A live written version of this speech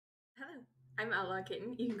I'm Outlaw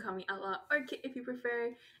Kitten. You can call me Outlaw or Kit if you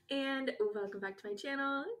prefer. And welcome back to my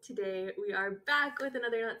channel. Today we are back with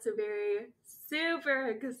another Not So Very. Super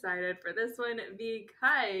excited for this one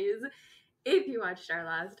because if you watched our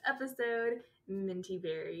last episode, Minty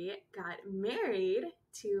Berri got married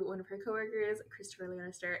to one of her coworkers, Christopher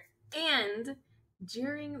Lannister, and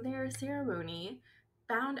during their ceremony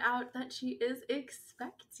found out that she is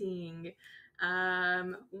expecting.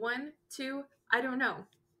 One, two, I don't know.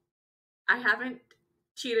 I haven't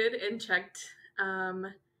cheated and checked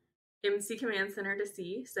MC Command Center to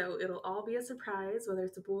see, so it'll all be a surprise, whether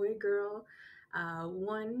it's a boy, girl,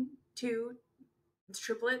 one, two,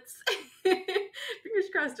 triplets. Fingers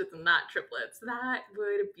crossed it's not triplets. That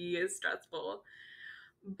would be stressful.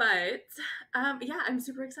 But yeah, I'm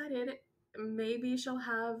super excited. Maybe she'll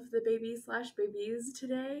have the baby/babies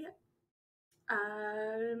today.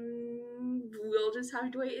 We'll just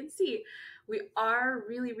have to wait and see. We are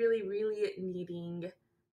really needing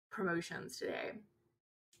promotions today.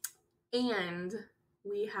 And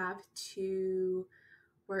we have to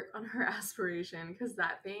work on her aspiration because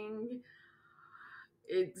that thing,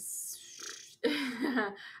 it's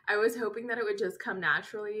I was hoping that it would just come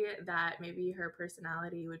naturally, that maybe her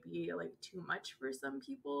personality would be like too much for some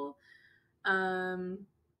people. But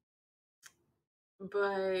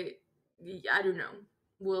I don't know.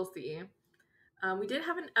 We'll see. We did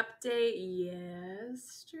have an update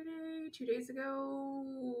yesterday, 2 days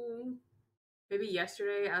ago, maybe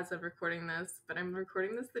yesterday as of recording this, but I'm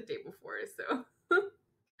recording this the day before, so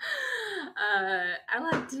I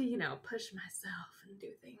like to, push myself and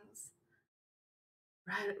do things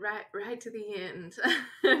right to the end,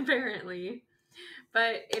 apparently.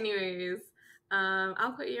 But anyways,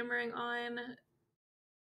 I'll quit yammering on.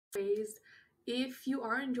 If you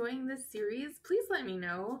are enjoying this series, please let me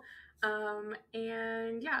know.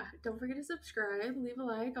 And yeah, don't forget to subscribe, leave a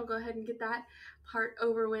like. I'll go ahead and get that part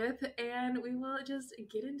over with, and we will just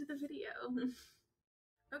get into the video.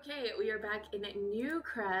 Okay, we are back in New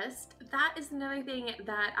Crest. That is another thing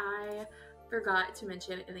that I forgot to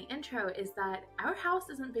mention in the intro, is that our house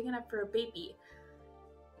isn't big enough for a baby.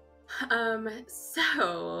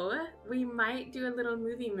 So we might do a little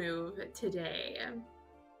movie move today.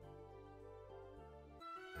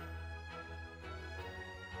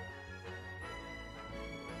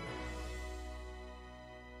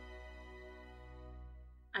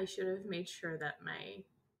 I should have made sure that my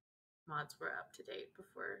mods were up to date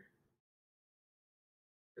before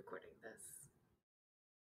recording this.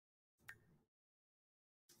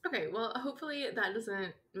 Okay, well, hopefully that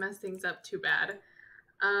doesn't mess things up too bad.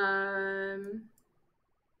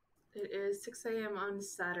 It is 6 a.m. on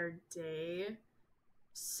Saturday,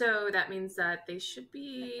 so that means that they should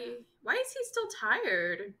be... Why is he still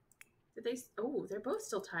tired? Oh, they're both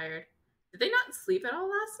still tired. Did they not sleep at all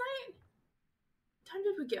last night? What time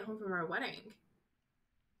did we get home from our wedding?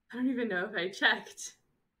 I don't even know if I checked.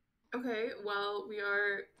 Okay, well, we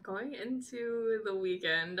are going into the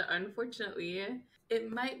weekend, unfortunately. It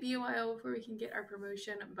might be a while before we can get our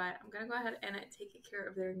promotion, but I'm gonna go ahead and take care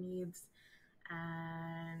of their needs,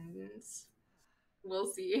 and we'll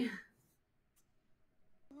see.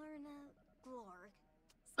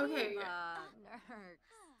 Okay.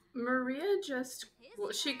 Maria just,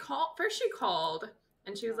 well, she called,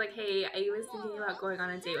 and she was like, hey, I was thinking about going on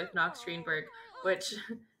a date with Knox Greenberg, which,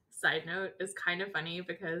 side note, is kind of funny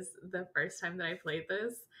because the first time that I played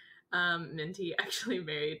this, Minty actually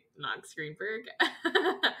married Knox Greenberg.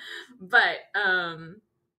 But that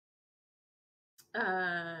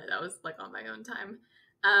was like on my own time.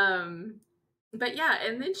 But yeah,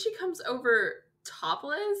 and then she comes over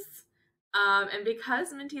topless. And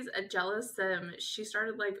because Minty's a jealous sim, she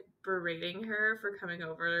started like berating her for coming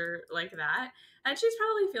over like that. And she's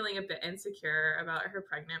probably feeling a bit insecure about her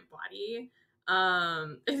pregnant body.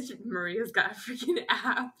 Maria's got freaking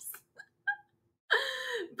abs.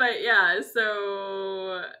 But yeah,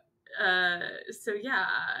 so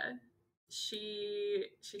yeah, she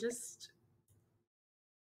just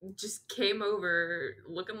came over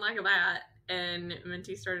looking like that, and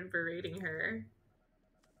Minty started berating her.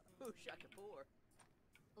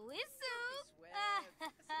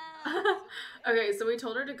 Okay, so we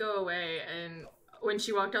told her to go away, and when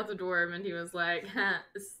she walked out the door, Minty was like,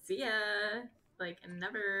 see ya, like,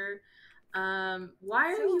 never.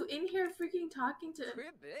 Why are you in here freaking talking to...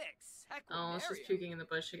 Oh, she's puking in the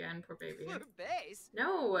bush again, poor baby.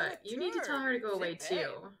 No, you need to tell her to go away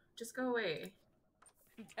too. Just go away.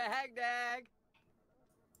 Dag.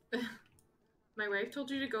 My wife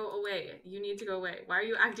told you to go away. You need to go away. Why are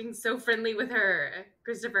you acting so friendly with her?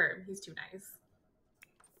 Christopher, he's too nice.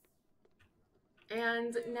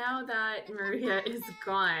 And now that Maria is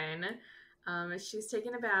gone, She's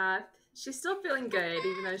taking a bath. She's still feeling good,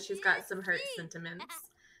 even though she's got some hurt sentiments.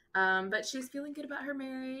 But she's feeling good about her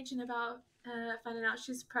marriage and about finding out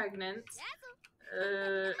she's pregnant.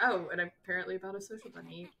 Oh, and apparently about a social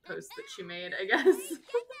bunny post that she made, I guess.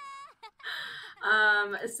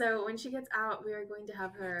 So when she gets out, we are going to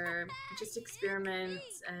have her just experiment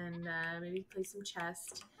and maybe play some chess,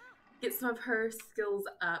 get some of her skills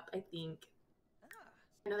up, I think.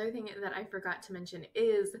 Another thing that I forgot to mention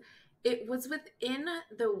is it was within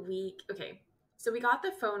the week. Okay, so we got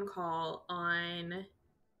the phone call on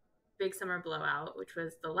Big Summer Blowout, which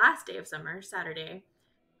was the last day of summer, Saturday,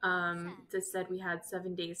 that said we had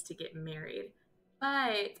 7 days to get married.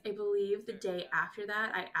 But I believe the day after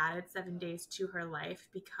that, I added 7 days to her life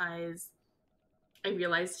because I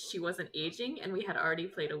realized she wasn't aging and we had already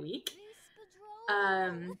played a week.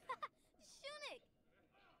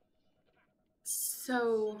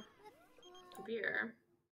 So, beer.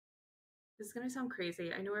 This is going to sound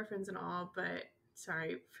crazy. I know we're friends and all, but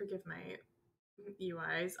sorry, forgive my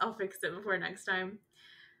UIs. I'll fix it before next time.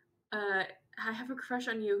 I have a crush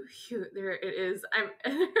on you. Phew, there it is.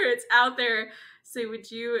 It's out there. So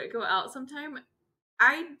would you go out sometime?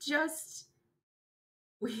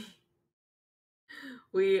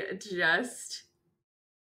 We just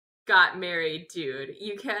got married, dude.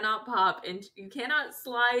 You cannot you cannot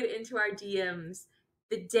slide into our DMs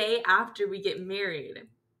the day after we get married.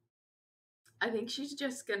 I think she's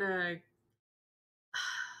just gonna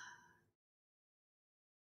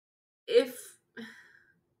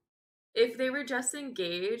if they were just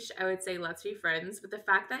engaged, I would say let's be friends. But the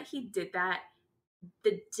fact that he did that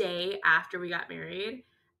the day after we got married,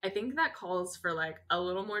 I think that calls for like a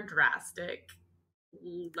little more drastic.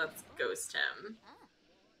 Let's ghost him.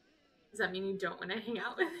 Does that mean you don't want to hang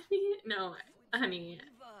out with me? No, honey.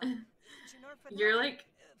 You're like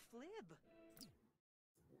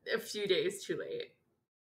a few days too late.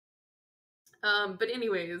 But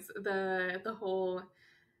anyways, the whole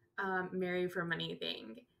marry for money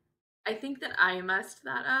thing. I think that I messed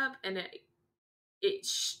that up, and it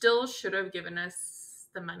still should have given us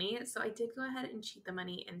the money. So I did go ahead and cheat the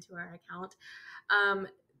money into our account,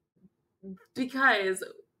 because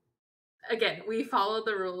again, we followed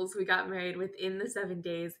the rules. We got married within the 7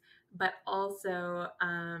 days, but also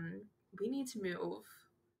we need to move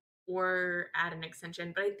or add an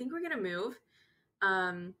extension. But I think we're gonna move.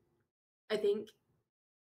 I think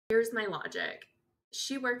here's my logic.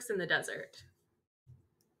 She works in the desert.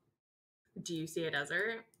 Do you see a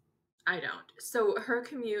desert? I don't. So her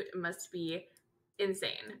commute must be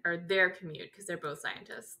insane, or their commute, because they're both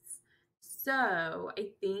scientists. So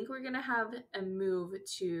I think we're gonna have a move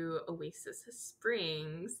to Oasis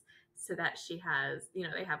Springs so that she has,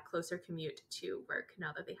 they have closer commute to work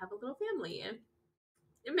now that they have a little family.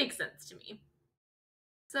 It makes sense to me.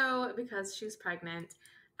 So because she's pregnant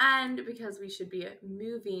and because we should be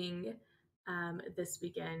moving this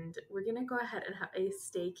weekend, we're gonna go ahead and have a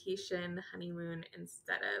staycation honeymoon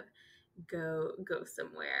instead of go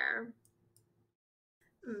somewhere.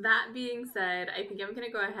 That being said, I think I'm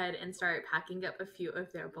gonna go ahead and start packing up a few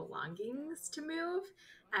of their belongings to move,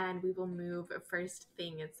 and we will move first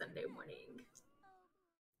thing in Sunday morning.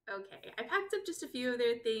 Okay, I packed up just a few of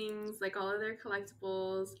their things, like all of their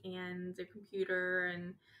collectibles and their computer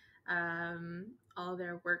and all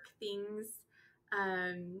their work things.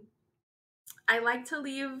 I like to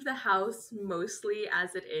leave the house mostly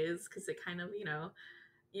as it is because it kind of,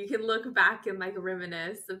 you can look back and like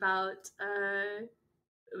reminisce about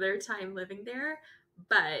their time living there.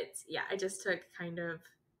 But yeah, I just took kind of,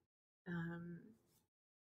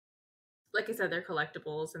 like I said, their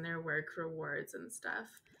collectibles and their work rewards and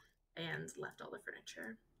stuff, and left all the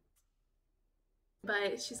furniture.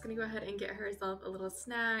 But she's gonna go ahead and get herself a little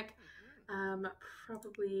snack.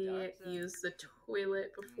 Probably use the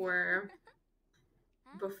toilet before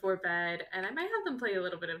bed, and I might have them play a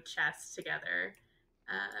little bit of chess together.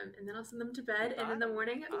 And then I'll send them to bed, and in the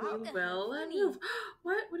morning we will move.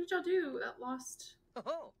 What did y'all do? That lost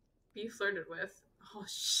be flirted with. Oh,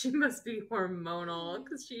 she must be hormonal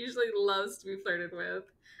because she usually loves to be flirted with,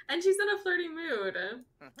 and she's in a flirty mood.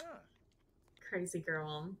 Crazy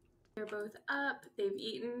girl. They're both up. They've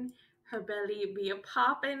eaten. Her belly be a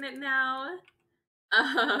poppin' now.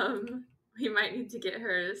 We might need to get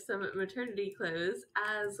her some maternity clothes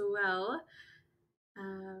as well.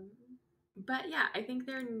 But yeah, I think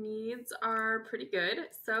their needs are pretty good.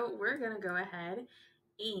 So we're gonna go ahead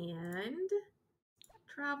and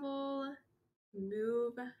travel,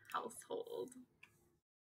 move household.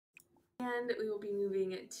 And we will be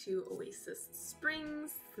moving to Oasis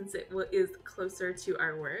Springs since it is closer to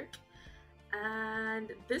our work.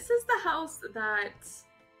 And this is the house that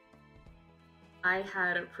I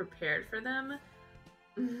had prepared for them.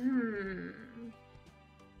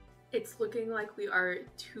 It's looking like we are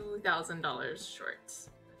 $2,000 short.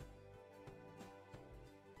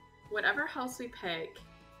 Whatever house we pick,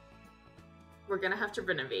 we're gonna have to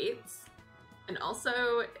renovate. And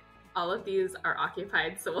also, all of these are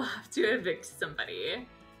occupied, so we'll have to evict somebody.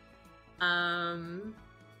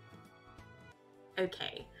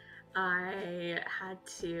 Okay. I had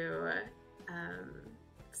to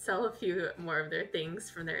sell a few more of their things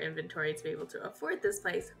from their inventory to be able to afford this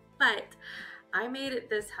place, but I made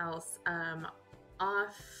this house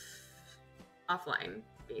offline,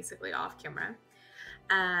 basically off camera,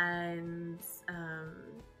 and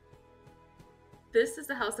this is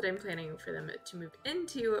the house that I'm planning for them to move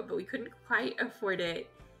into, but we couldn't quite afford it,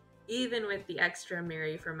 even with the extra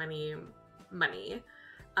marry for money.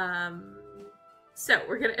 So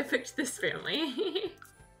we're gonna evict this family.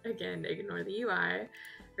 Again, ignore the UI.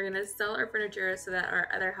 We're gonna sell our furniture so that our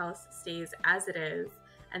other house stays as it is,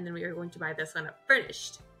 and then we are going to buy this one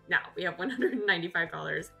furnished. Now, we have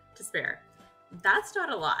 $195 to spare. That's not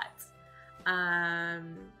a lot,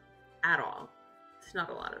 at all. It's not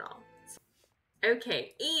a lot at all.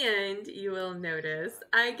 Okay, and you will notice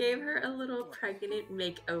I gave her a little pregnant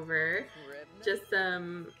makeover. Just a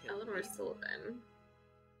little more Sullivan.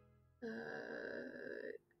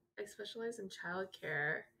 I specialize in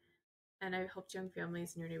childcare, and I've helped young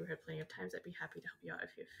families in your neighborhood plenty of times. I'd be happy to help you out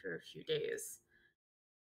for a few days.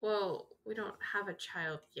 Well, we don't have a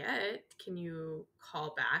child yet. Can you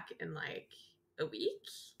call back in like a week?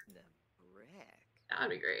 That would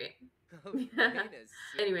be great.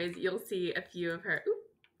 Anyways, you'll see a few of her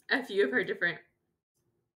different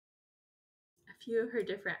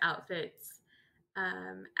outfits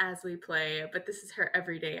as we play, but this is her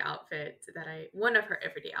everyday outfit one of her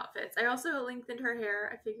everyday outfits. I also lengthened her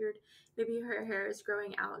hair. I figured maybe her hair is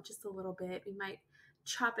growing out just a little bit. We might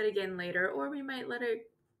chop it again later, or we might let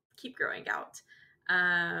it keep growing out.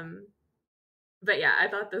 But yeah, I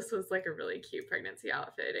thought this was like a really cute pregnancy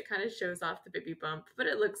outfit. It kind of shows off the baby bump, but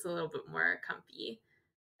it looks a little bit more comfy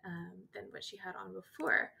than what she had on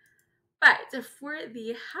before. But for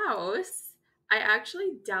the house, I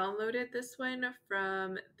actually downloaded this one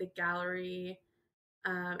from the gallery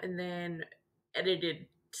and then edited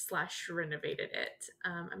 / renovated it.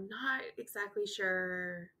 I'm not exactly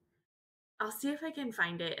sure. I'll see if I can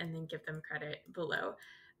find it and then give them credit below.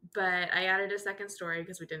 But I added a second story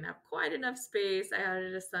because we didn't have quite enough space. I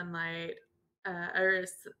added a sunlight or a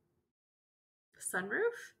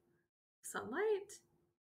sunroof? Sunlight?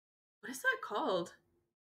 What is that called?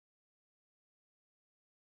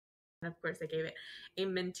 And of course, I gave it a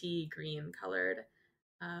minty green colored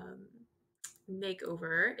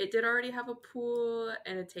makeover. It did already have a pool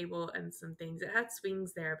and a table and some things. It had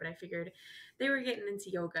swings there, but I figured they were getting into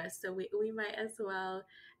yoga, so we might as well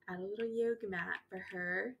add a little yoga mat for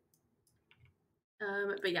her.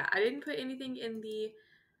 But yeah, I didn't put anything in the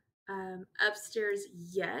upstairs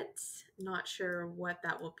yet. Not sure what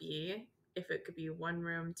that will be. If it could be one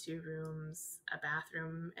room, two rooms, a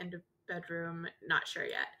bathroom, and a bedroom. Not sure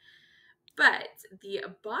yet. But the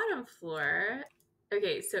bottom floor,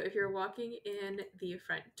 okay, so if you're walking in the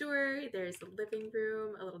front door, there's a living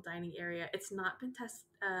room, a little dining area. It's not been tested.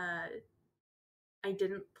 I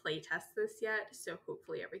didn't play test this yet, so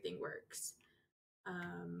hopefully everything works.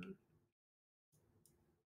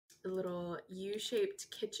 A little U-shaped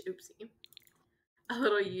kitchen, oopsie. A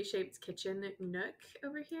little U-shaped kitchen nook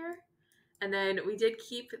over here. And then we did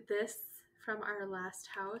keep this from our last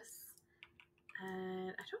house. And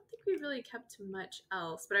I don't think we really kept much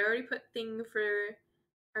else, but I already put thing for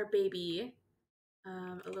our baby.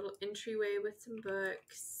 A little entryway with some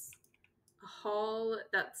books. A hall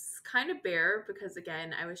that's kind of bare because,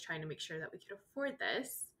 again, I was trying to make sure that we could afford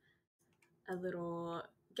this. A little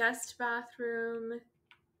guest bathroom.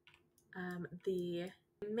 The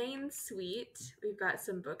main suite, we've got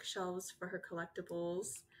some bookshelves for her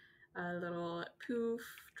collectibles, a little poof,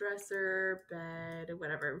 dresser, bed,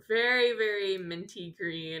 whatever. Very, very minty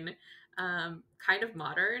green, kind of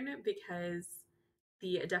modern because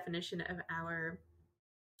the definition of our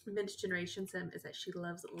mint generation sim is that she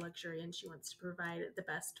loves luxury and she wants to provide the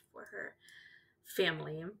best for her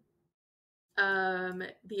family.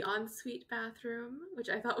 The ensuite bathroom, which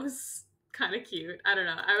I thought was kind of cute. I don't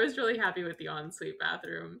know. I was really happy with the ensuite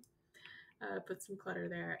bathroom. Put some clutter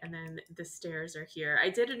there, and then the stairs are here. I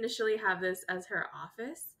did initially have this as her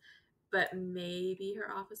office, but maybe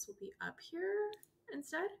her office will be up here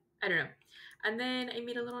instead. I don't know. And then I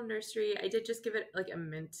made a little nursery. I did just give it like a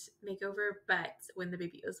mint makeover, but when the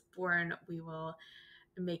baby is born, we will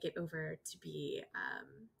make it over to be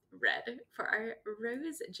red for our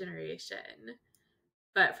rose generation.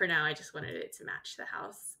 But for now, I just wanted it to match the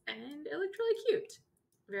house, and it looked really cute.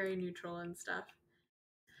 Very neutral and stuff.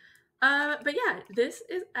 But yeah, this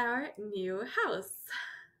is our new house.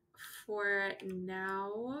 For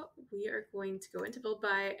now, we are going to go into Build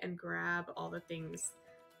Buy and grab all the things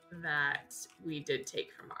that we did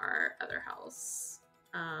take from our other house.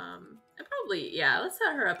 And probably, yeah, let's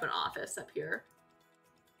set her up an office up here.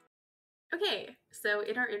 Okay, so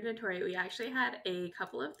in our inventory, we actually had a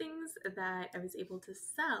couple of things that I was able to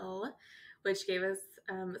sell, which gave us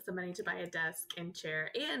some money to buy a desk and chair,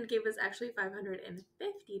 and gave us actually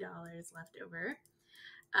 $550 left over.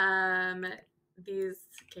 These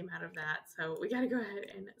came out of that, so we gotta go ahead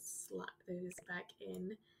and slot those back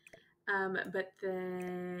in. But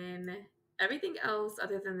then everything else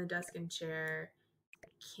other than the desk and chair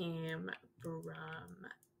came from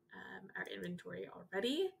our inventory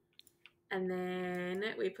already. And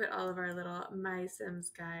then we put all of our little My Sims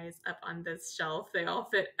guys up on this shelf. They all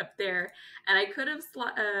fit up there. And I could have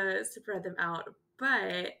spread them out,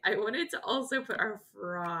 but I wanted to also put our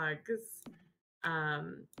frogs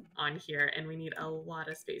on here. And we need a lot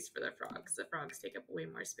of space for the frogs. The frogs take up way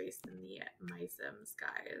more space than the My Sims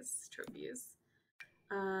guys trophies.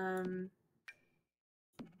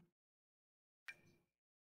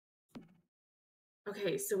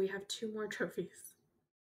 Okay, so we have 2 more trophies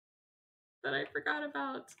that I forgot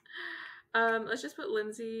about. Let's just put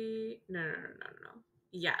Lindsay. No.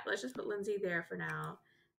 Yeah, let's just put Lindsay there for now,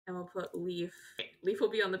 and we'll put Leaf. Okay, Leaf will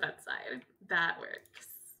be on the bedside. That works.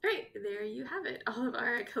 All right, there you have it. All of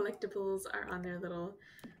our collectibles are on their little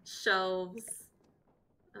shelves.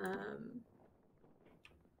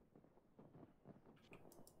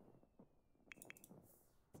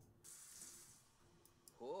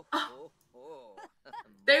 Oh,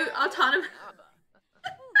 they autonomous.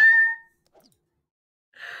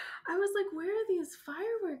 I was like, where are these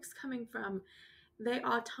fireworks coming from? They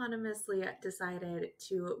autonomously decided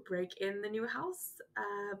to break in the new house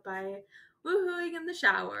by woohooing in the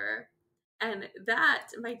shower. And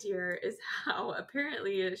that, my dear, is how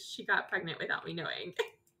apparently she got pregnant without me knowing.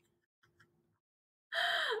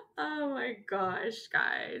 Oh my gosh,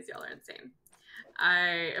 guys, y'all are insane.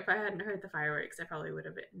 If I hadn't heard the fireworks, I probably would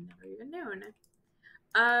have never even known.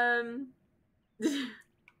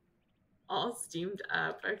 All steamed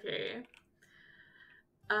up. Okay.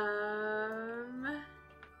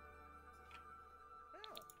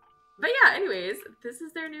 But yeah, anyways, this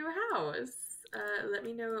is their new house. Let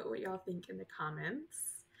me know what y'all think in the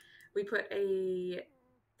comments. We put a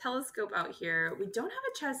telescope out here. We don't have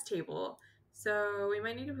a chess table, so we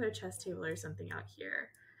might need to put a chess table or something out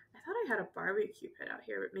here. I thought I had a barbecue pit out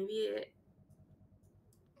here, but maybe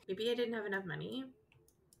I didn't have enough money.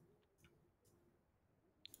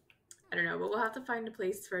 I don't know, but we'll have to find a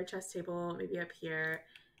place for a chess table, maybe up here,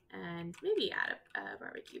 and maybe add a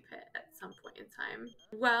barbecue pit at some point in time.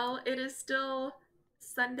 Well, it is still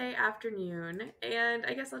Sunday afternoon, and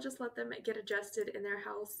I guess I'll just let them get adjusted in their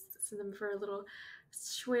house, send them for a little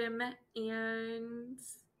swim, and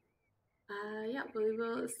yeah, we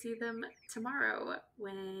will see them tomorrow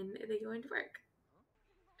when they go into work.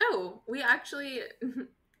 Oh, we actually,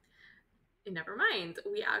 never mind.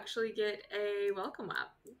 We actually get a welcome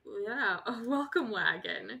a welcome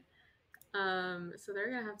wagon. So they're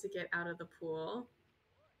gonna have to get out of the pool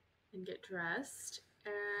and get dressed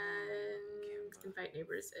and invite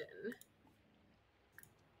neighbors in.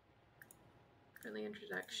 Friendly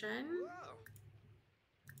introduction.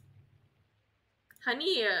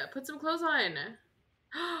 Honey, put some clothes on.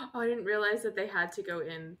 Oh, I didn't realize that they had to go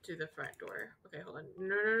in through the front door. Okay, hold on.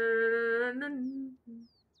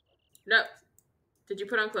 No. Did you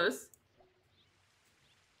put on clothes?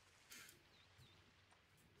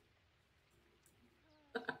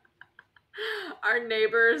 Our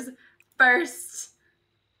neighbors first.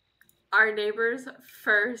 Our neighbors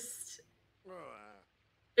first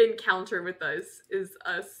encounter with us is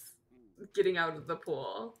us getting out of the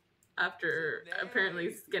pool after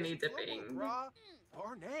apparently skinny dipping.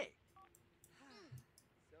 Okay.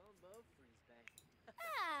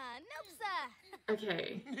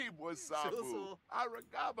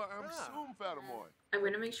 I'm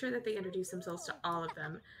going to make sure that they introduce themselves to all of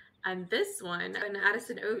them. And this one, when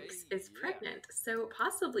Addison Oaks is pregnant, so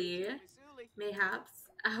possibly, mayhaps,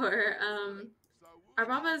 our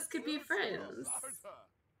mamas could be friends.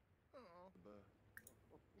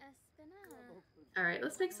 All right,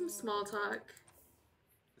 let's make some small talk.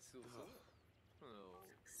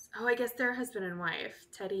 Oh, I guess they're husband and wife,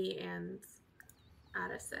 Teddy and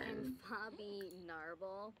Addison. And Bobby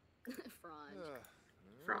Narble.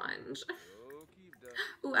 Frange.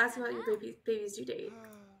 Ooh, ask about your baby's due date.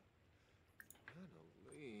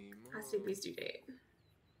 Ask baby's due date.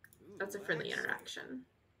 That's a friendly interaction.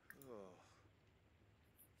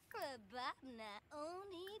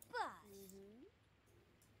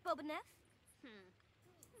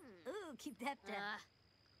 Ooh, keep that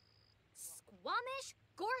Squamish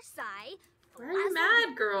Gorsai. Why are you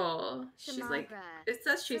mad, girl? She's like, it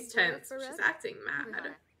says she's tense. She's acting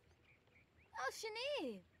mad. Oh,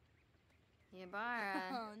 Shani. Yabara.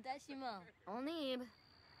 Dashimo. Onib.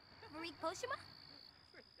 Marik Poshima?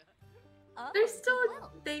 They're still,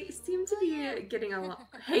 they seem to be getting along.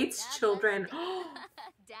 Hates children.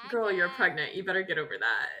 Girl, you're pregnant. You better get over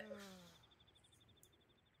that.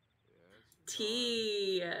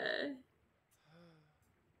 T.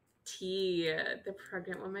 The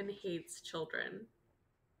pregnant woman hates children.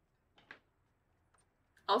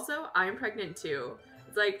 Also, I'm pregnant too.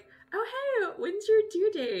 It's like, oh hey, when's your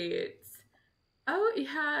due date? Oh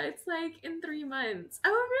yeah, it's like in 3 months.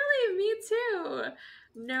 Oh really? Me too.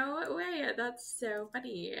 No way. That's so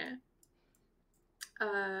funny.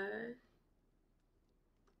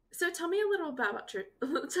 So tell me a little about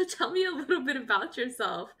tell me a little bit about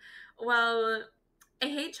yourself. Well, I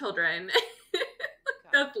hate children.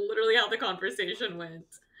 That's literally how the conversation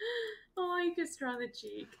went. Oh, I kissed her on the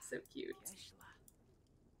cheek. So cute.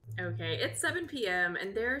 Okay, it's 7 p.m.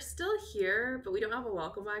 and they're still here, but we don't have a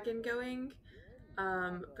welcome wagon going.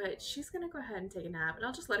 But she's gonna go ahead and take a nap, and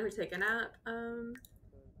I'll just let her take a nap. I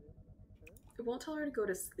won't tell her to go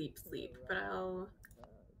to sleep, but I'll...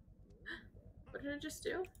 What did I just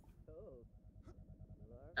do?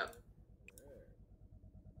 Oh.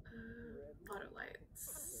 Auto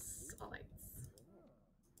lights. All lights.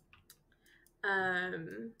 I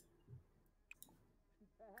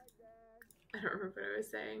don't remember what I was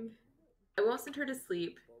saying. I won't send her to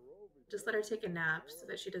sleep. Just let her take a nap so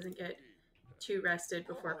that she doesn't get too rested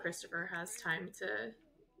before Christopher has time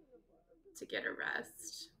to get a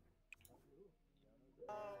rest.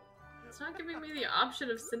 It's not giving me the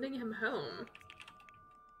option of sending him home.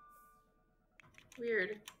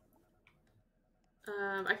 Weird.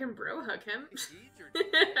 I can bro hug him.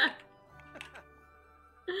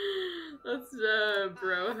 Let's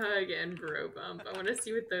bro hug and bro bump. I want to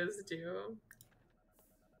see what those do.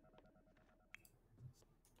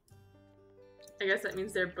 I guess that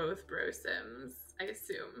means they're both bro sims, I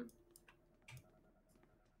assume.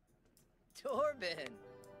 Torben!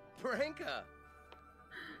 Branka!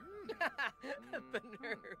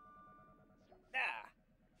 Bener.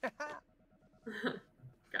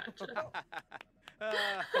 Gotcha.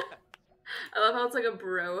 I love how it's like a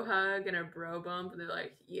bro hug and a bro bump, and they're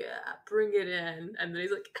like, yeah, bring it in. And then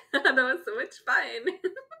he's like, that was so much fun.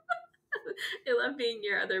 I love being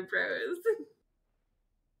your other bros.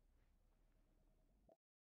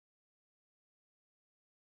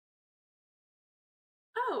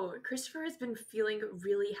 Oh, Christopher has been feeling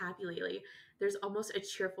really happy lately. There's almost a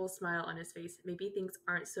cheerful smile on his face. Maybe things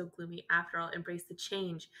aren't so gloomy after all. Embrace the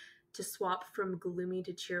change to swap from gloomy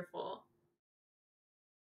to cheerful.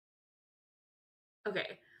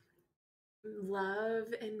 Okay.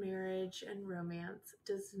 Love and marriage and romance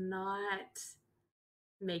does not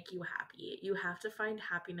make you happy. You have to find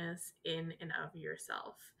happiness in and of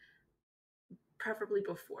yourself. Preferably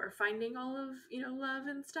before finding all of, love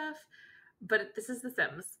and stuff. But this is The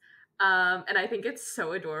Sims. And I think it's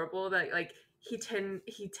so adorable that like he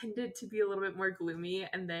tended to be a little bit more gloomy,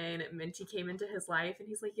 and then Minty came into his life and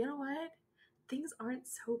he's like, you know what? Things aren't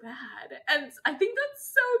so bad. And I think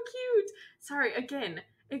that's so cute. Sorry, again,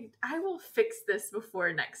 I will fix this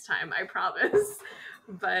before next time, I promise.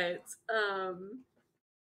 But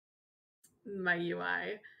my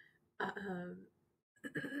UI.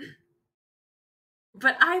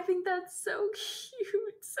 But I think that's so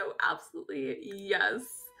cute. So absolutely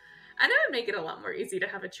yes. And it would make it a lot more easy to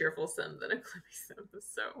have a cheerful sim than a gloomy sim.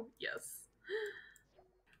 So yes.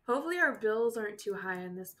 Hopefully our bills aren't too high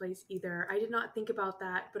in this place either. I did not think about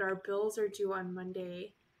that, but our bills are due on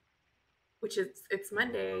Monday, which is, it's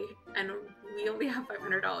Monday, and we only have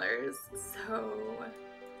 $500. So,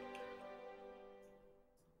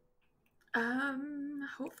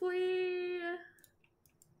 hopefully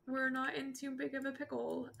we're not in too big of a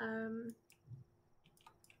pickle,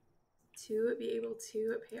 to be able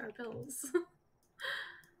to pay our bills.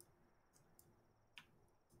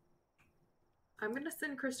 I'm gonna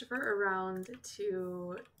send Christopher around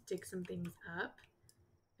to dig some things up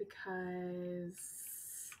because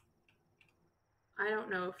I don't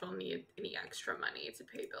know if we'll need any extra money to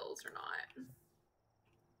pay bills or not.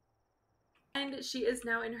 And she is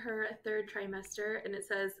now in her 3rd trimester, and it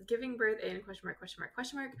says giving birth in question mark, question mark,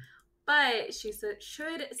 question mark. But she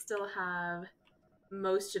should still have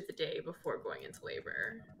most of the day before going into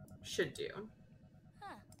labor. Should do.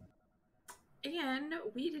 Huh. And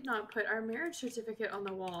we did not put our marriage certificate on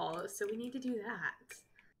the wall, so we need to do that.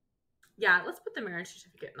 Yeah, let's put the marriage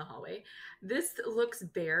certificate in the hallway. This looks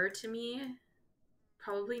bare to me.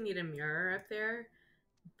 Probably need a mirror up there,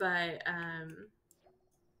 but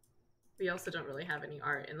we also don't really have any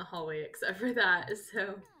art in the hallway except for that,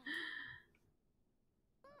 so.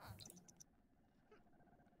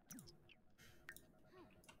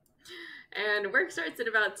 And work starts in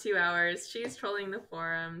about 2 hours. She's trolling the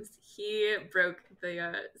forums. He broke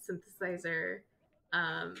the synthesizer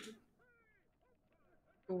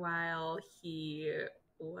while he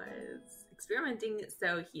was experimenting,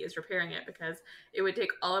 so he is repairing it because it would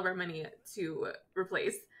take all of our money to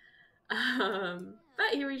replace.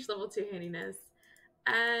 But he reached level 2 handiness,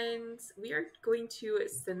 and we are going to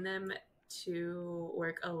send them to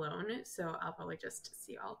work alone, so I'll probably just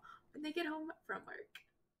see y'all when they get home from work.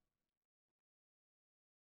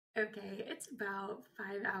 Okay, it's about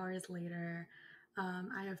 5 hours later.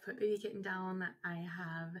 I have put baby kitten down. I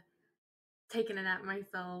have taken a nap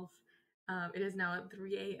myself. It is now at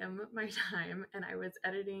 3 a.m. my time, and I was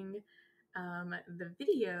editing the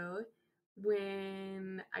video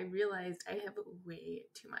when I realized I have way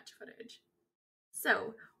too much footage.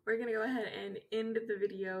 So we're gonna go ahead and end the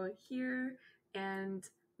video here, and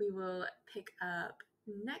we will pick up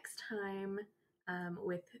next time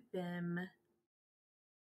with them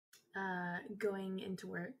going into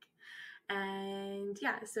work. And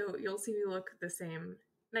yeah, so you'll see me look the same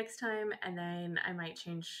next time, and then I might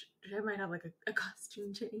have like a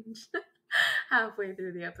costume change halfway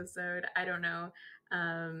through the episode. I don't know.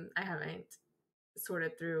 I haven't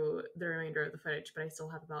sorted through the remainder of the footage, but I still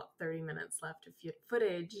have about 30 minutes left of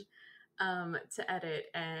footage to edit,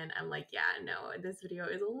 and I'm like, yeah, no, this video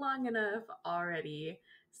is long enough already.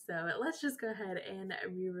 So let's just go ahead and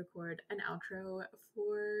re-record an outro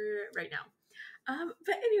for right now.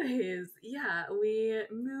 But anyways, yeah, we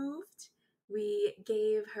moved. We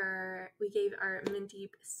gave our Minty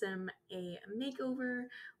Sim a makeover.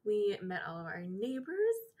 We met all of our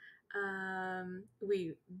neighbors.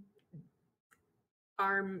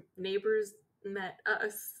 Our neighbors met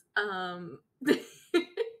us. That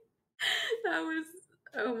was,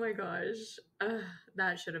 oh my gosh,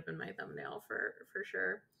 that should have been my thumbnail for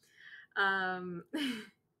sure.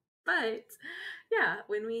 But yeah,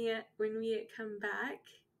 when we come back,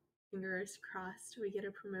 fingers crossed, we get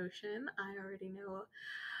a promotion. I already know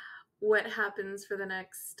what happens for the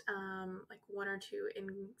next like 1 or 2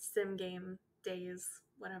 in sim game days,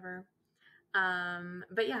 whatever.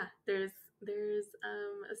 But yeah, there's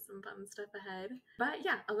some fun stuff ahead. But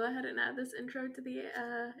yeah, I'll go ahead and add this intro to the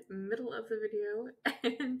middle of the video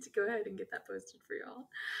and go ahead and get that posted for y'all.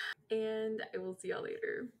 And I will see y'all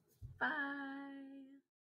later. Bye.